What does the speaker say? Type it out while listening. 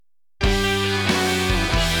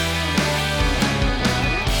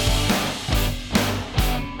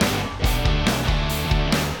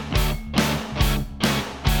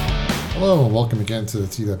Hello and welcome again to the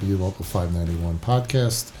TW Local 591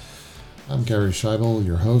 podcast. I'm Gary Schaible,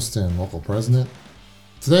 your host and local president.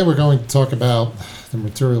 Today we're going to talk about the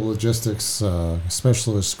Material Logistics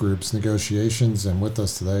Specialist Group's negotiations, and with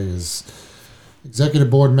us today is Executive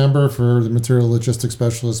Board Member for the Material Logistics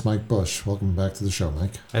Specialist, Mike Bush. Welcome back to the show,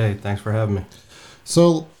 Mike. Hey, thanks for having me.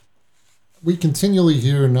 So we continually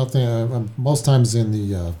hear nothing, most times in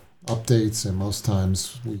the updates, and most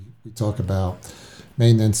times we talk about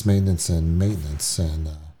maintenance, and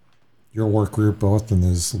your work group often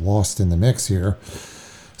is lost in the mix here.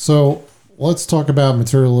 So let's talk about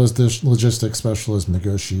Material Logistics Specialist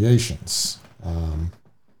negotiations.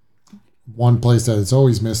 One place that it's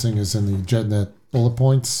always missing is in the JetNet bullet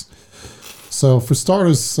points. So for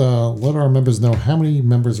starters, let our members know how many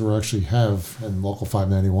members we actually have in Local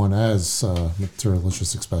 591 as Material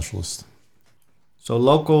Logistics Specialist. So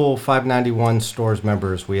Local 591 stores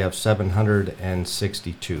members, we have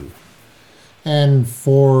 762. And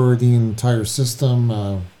for the entire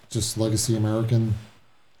system, just Legacy American?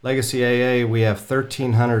 Legacy AA, we have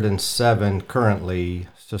 1,307 currently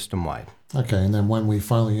system-wide. Okay, and then when we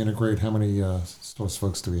finally integrate, how many stores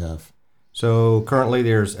folks do we have? So currently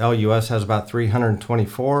there's LUS has about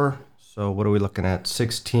 324. So what are we looking at?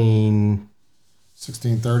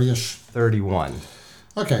 1630-ish? 31.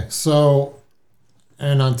 Okay, so...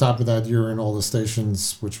 And on top of that, you're in all the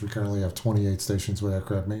stations, which we currently have 28 stations with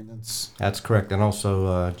aircraft maintenance. That's correct, and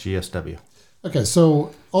also GSW. Okay,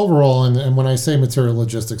 so overall, and when I say Material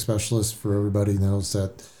Logistics Specialist, for everybody knows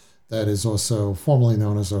that is also formerly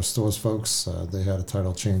known as our stores folks. They had a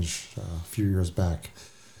title change a few years back.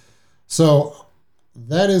 So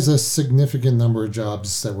that is a significant number of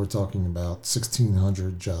jobs that we're talking about,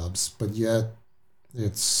 1,600 jobs, but yet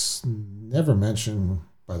it's never mentioned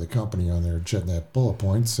by the company on their JetNet bullet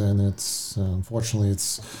points, and it's unfortunately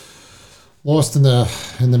it's lost in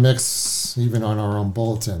the mix even on our own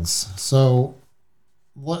bulletins. So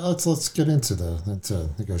let's get into the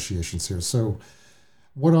negotiations here. So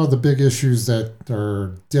what are the big issues that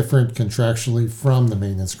are different contractually from the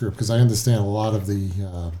maintenance group? Because I understand a lot of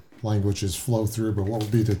the languages flow through, but what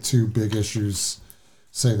would be the two big issues,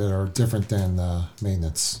 say, that are different than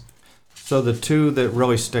maintenance? So the two that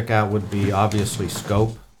really stick out would be obviously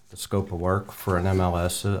scope. The scope of work for an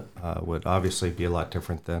MLS would obviously be a lot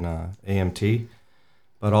different than AMT,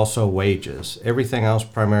 but also wages. Everything else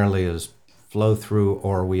primarily is flow through,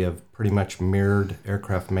 or we have pretty much mirrored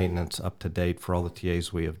aircraft maintenance up to date for all the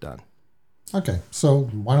TAs we have done. Okay, so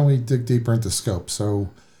why don't we dig deeper into scope? So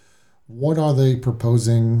what are they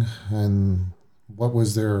proposing, and what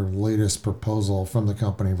was their latest proposal from the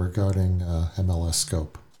company regarding MLS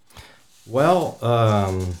scope? Well,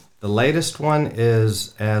 the latest one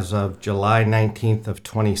is as of July 19th of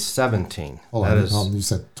 2017. Hold on, you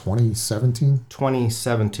said 2017?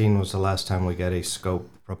 2017 was the last time we got a scope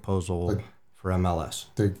proposal for MLS.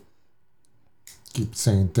 They keep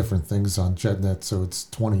saying different things on JetNet, so it's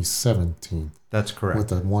 2017. That's correct.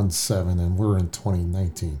 With a 1.7, and we're in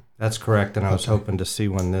 2019. That's correct, and I was hoping to see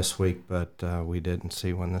one this week, but we didn't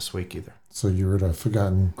see one this week either. So you're at a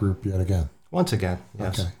forgotten group yet again? Once again,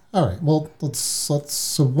 yes. Okay. All right. Well, let's.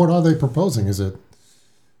 So, what are they proposing? Is it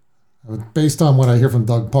based on what I hear from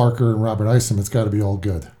Doug Parker and Robert Isom? It's got to be all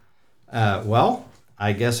good. Well,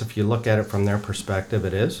 I guess if you look at it from their perspective,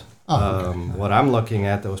 it is. Okay. What I'm looking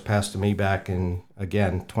at that was passed to me back in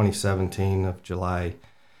 2017 of July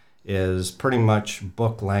is pretty much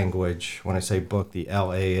book language. When I say book, the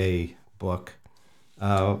LAA book,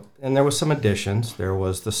 and there was some additions. There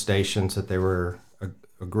was the stations that they were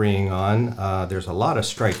agreeing on. There's a lot of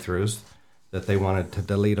strike-throughs that they wanted to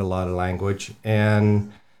delete a lot of language,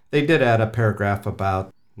 and they did add a paragraph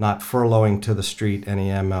about not furloughing to the street any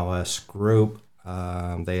MLS group.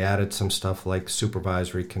 They added some stuff like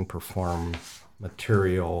supervisory can perform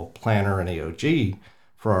material planner and AOG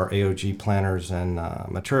for our AOG planners and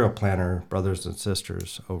material planner brothers and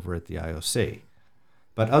sisters over at the IOC.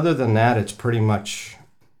 But other than that, it's pretty much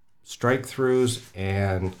strike-throughs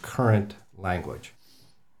and current language.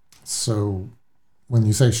 So when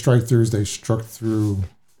you say strike-throughs, they struck through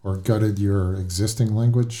or gutted your existing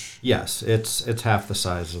language? Yes, it's half the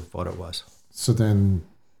size of what it was. So then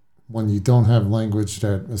when you don't have language,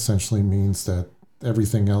 that essentially means that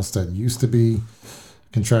everything else that used to be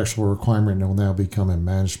contractual requirement will now become a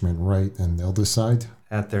management right, and they'll decide?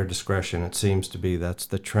 At their discretion, it seems to be. That's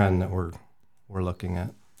the trend that we're looking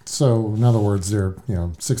at. So in other words, they're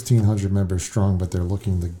 1,600 members strong, but they're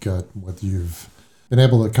looking to gut what you've been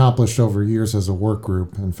able to accomplish over years as a work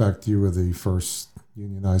group. In fact, you were the first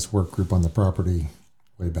unionized work group on the property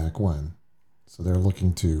way back when. So they're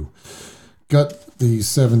looking to gut the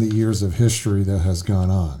 70 years of history that has gone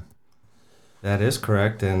on. That is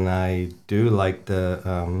correct, and I do like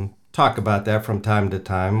to talk about that from time to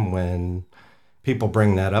time when people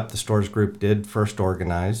bring that up. The stores group did first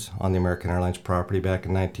organize on the American Airlines property back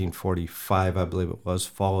in 1945, I believe it was,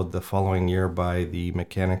 followed the following year by the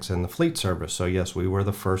mechanics and the fleet service. So yes, we were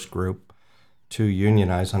the first group to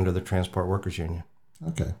unionize under the Transport Workers Union.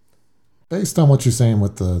 Okay. Based on what you're saying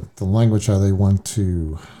with the language, how they want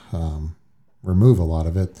to remove a lot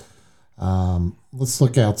of it, let's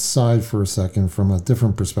look outside for a second from a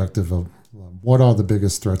different perspective of what are the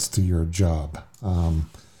biggest threats to your job.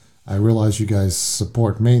 I realize you guys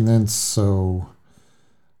support maintenance, so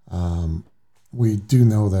we do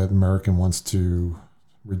know that American wants to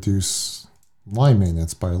reduce line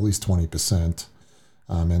maintenance by at least 20%,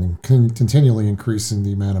 and continually increasing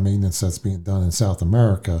the amount of maintenance that's being done in South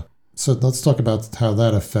America. So let's talk about how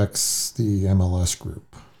that affects the MLS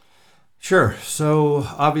group. Sure. So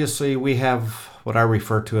obviously we have what I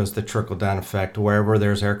refer to as the trickle-down effect. Wherever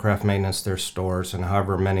there's aircraft maintenance, there's stores, and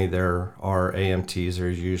however many there are AMTs,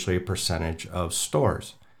 there's usually a percentage of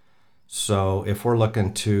stores. So if we're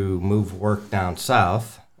looking to move work down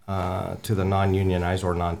south to the non-unionized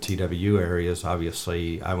or non-TWU areas,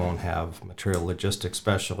 obviously I won't have material logistics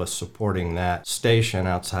specialists supporting that station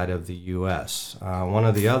outside of the U.S. One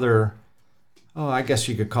of the other, I guess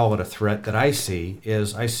you could call it a threat that I see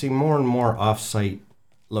is I see more and more off-site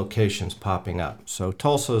locations popping up. So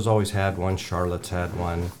Tulsa has always had one, Charlotte's had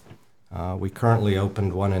one. We currently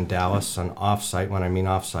opened one in Dallas, an off-site. When I mean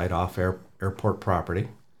off-site, airport property.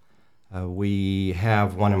 We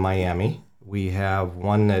have one in Miami. We have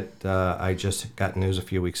one that I just got news a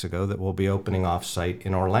few weeks ago that will be opening off-site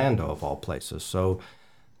in Orlando, of all places. So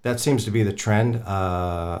that seems to be the trend.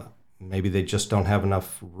 Maybe they just don't have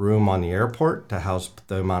enough room on the airport to house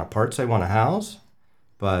the amount of parts they want to house.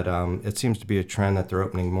 But it seems to be a trend that they're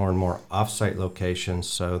opening more and more off-site locations.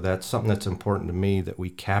 So that's something that's important to me, that we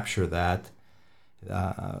capture that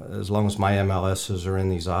as long as my MLSs are in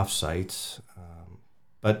these off-sites.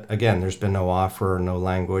 But again, there's been no offer, no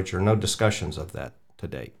language, or no discussions of that to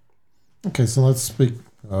date. Okay, so let's speak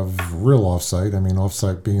of real off-site. I mean,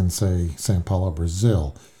 off-site being, say, Sao Paulo,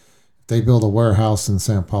 Brazil. They build a warehouse in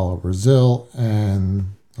Sao Paulo, Brazil,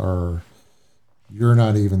 and you're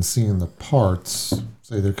not even seeing the parts.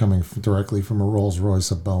 Say they're coming directly from a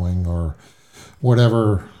Rolls-Royce, a Boeing, or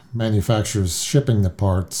whatever manufacturer's shipping the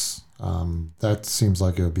parts. That seems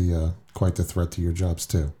like it would be quite the threat to your jobs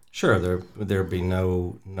too. Sure, there'd be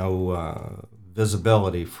no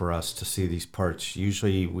visibility for us to see these parts.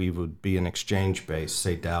 Usually we would be an exchange base,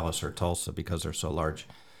 say Dallas or Tulsa, because they're so large,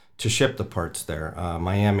 to ship the parts there.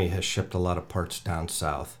 Miami has shipped a lot of parts down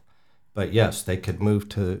south. But yes, they could move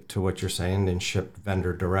to what you're saying and ship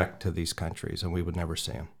vendor direct to these countries, and we would never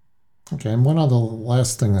see them. Okay, and one other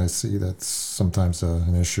last thing I see that's sometimes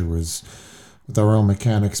an issue is with our own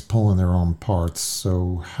mechanics pulling their own parts.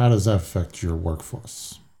 So how does that affect your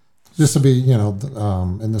workforce? Just to be,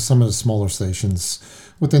 in some of the smaller stations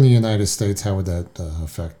within the United States, how would that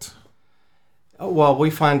affect? Well, we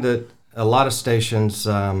find that a lot of stations,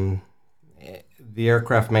 the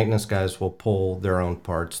aircraft maintenance guys will pull their own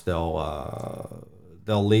parts. They'll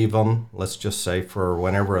leave them, let's just say, for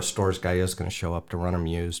whenever a stores guy is going to show up to run them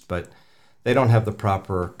used, but they don't have the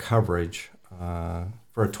proper coverage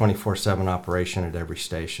for a 24/7 operation at every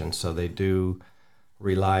station. So they do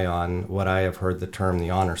rely on what I have heard the term the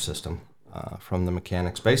honor system from the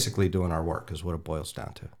mechanics, basically doing our work is what it boils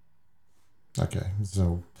down to. Okay,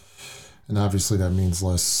 so, and obviously that means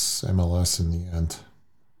less MLS in the end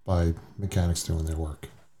by mechanics doing their work.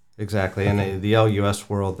 Exactly, okay. And the LUS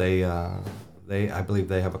world, they I believe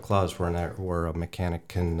they have a clause where a mechanic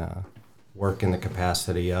can work in the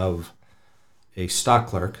capacity of a stock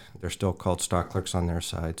clerk. They're still called stock clerks on their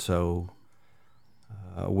side, so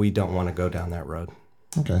we don't want to go down that road.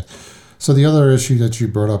 Okay. So the other issue that you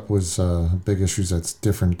brought up was big issues that's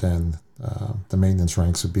different than the maintenance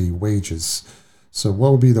ranks would be wages. So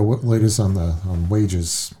what would be the latest on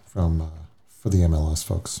wages for the MLS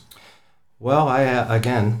folks? Well,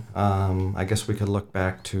 I guess we could look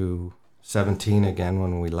back to 17 again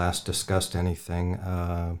when we last discussed anything.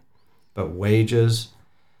 But wages,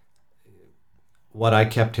 what I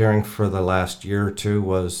kept hearing for the last year or two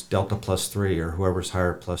was Delta +3 or whoever's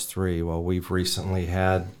hired +3. Well, we've recently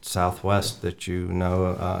had Southwest that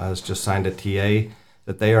has just signed a TA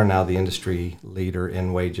that they are now the industry leader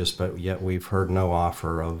in wages, but yet we've heard no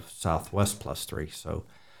offer of Southwest +3. So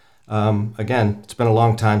again, it's been a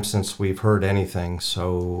long time since we've heard anything,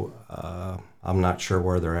 so I'm not sure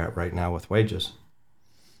where they're at right now with wages.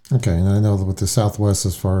 Okay, and I know that with the Southwest,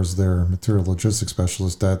 as far as their material logistics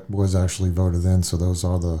specialist, that was actually voted in, so those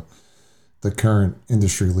are the the current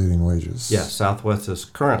industry-leading wages. Yes, Southwest is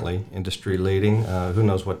currently industry-leading. Who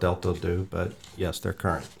knows what Delta will do, but yes, they're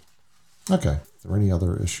current. Okay. Are there any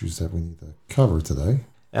other issues that we need to cover today?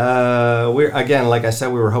 We're again, like I said,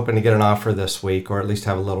 we were hoping to get an offer this week, or at least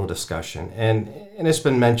have a little discussion. And it's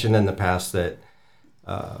been mentioned in the past that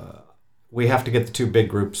we have to get the two big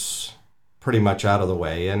groups pretty much out of the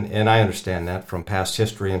way, and I understand that from past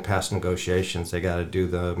history and past negotiations. They got to do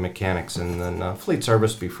the mechanics and then fleet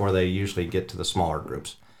service before they usually get to the smaller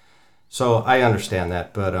groups. So I understand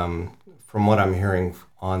that, but from what I'm hearing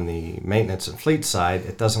on the maintenance and fleet side,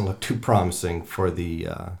 it doesn't look too promising for the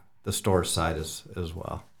store side as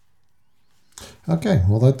well. Okay,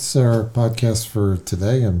 well, that's our podcast for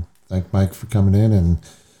today, and thank Mike for coming in and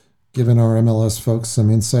giving our MLS folks some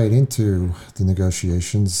insight into the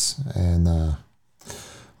negotiations. And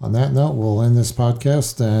on that note, we'll end this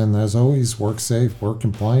podcast, and as always, work safe, work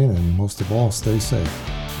compliant, and most of all, stay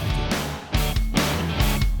safe.